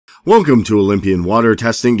Welcome to Olympian Water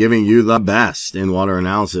Testing, giving you the best in water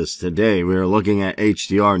analysis. Today we are looking at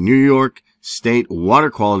HDR New York State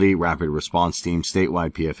Water Quality Rapid Response Team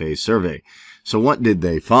Statewide PFA survey. So what did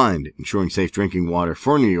they find? Ensuring safe drinking water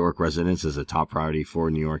for New York residents is a top priority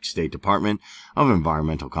for New York State Department of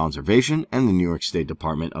Environmental Conservation and the New York State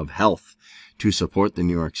Department of Health. To support the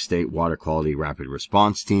New York State Water Quality Rapid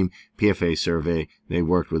Response Team PFA survey, they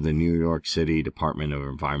worked with the New York City Department of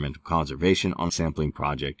Environmental Conservation on a sampling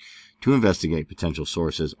project to investigate potential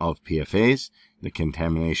sources of PFAS, the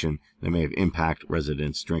contamination that may have impacted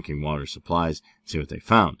residents' drinking water supplies, and see what they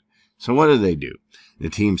found. So what did they do?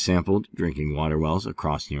 The team sampled drinking water wells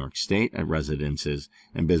across New York State at residences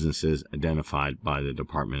and businesses identified by the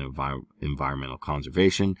Department of Environmental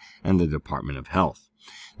Conservation and the Department of Health.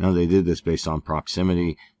 Now, they did this based on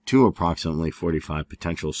proximity to approximately 45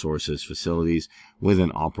 potential sources facilities with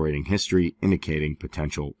an operating history indicating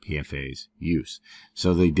potential PFAS use.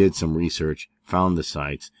 So they did some research, found the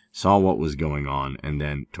sites, saw what was going on, and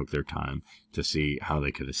then took their time to see how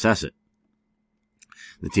they could assess it.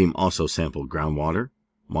 The team also sampled groundwater,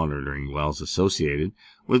 monitoring wells associated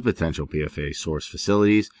with potential PFAS source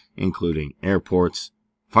facilities, including airports,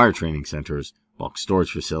 fire training centers, bulk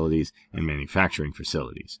storage facilities, and manufacturing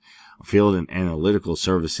facilities. Field and analytical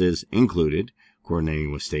services included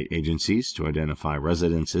coordinating with state agencies to identify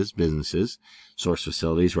residences, businesses, source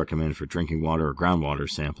facilities recommended for drinking water or groundwater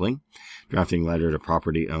sampling, drafting letter to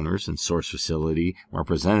property owners and source facility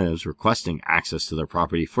representatives requesting access to their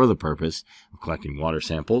property for the purpose of collecting water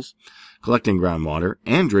samples, collecting groundwater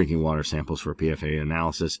and drinking water samples for PFA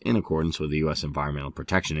analysis in accordance with the U.S. Environmental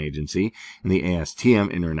Protection Agency and the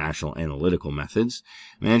ASTM International Analytical Methods,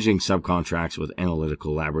 managing subcontracts with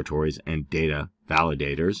analytical laboratories and data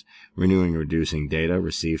validators, renewing or reducing data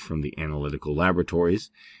received from the analytical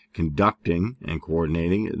laboratories, conducting and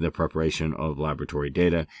coordinating the preparation of laboratory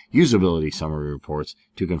data, usability summary reports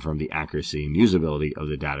to confirm the accuracy and usability of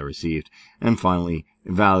the data received, and finally,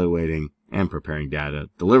 evaluating and preparing data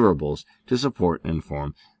deliverables to support and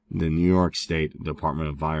inform the New York State Department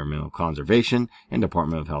of Environmental Conservation and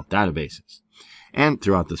Department of Health databases. And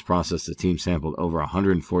throughout this process, the team sampled over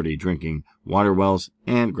 140 drinking water wells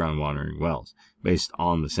and groundwater wells. Based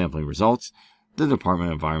on the sampling results, the Department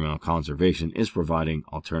of Environmental Conservation is providing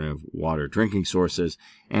alternative water drinking sources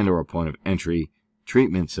and or point of entry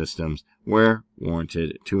treatment systems where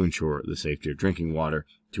warranted to ensure the safety of drinking water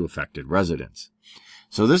to affected residents.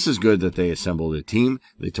 So this is good that they assembled a team.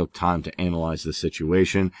 They took time to analyze the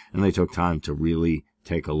situation, and they took time to really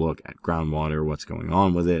take a look at groundwater, what's going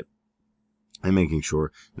on with it, and making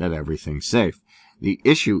sure that everything's safe. The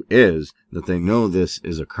issue is that they know this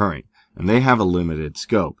is occurring, and they have a limited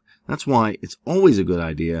scope. That's why it's always a good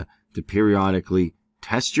idea to periodically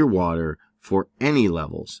test your water for any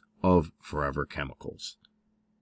levels of forever chemicals.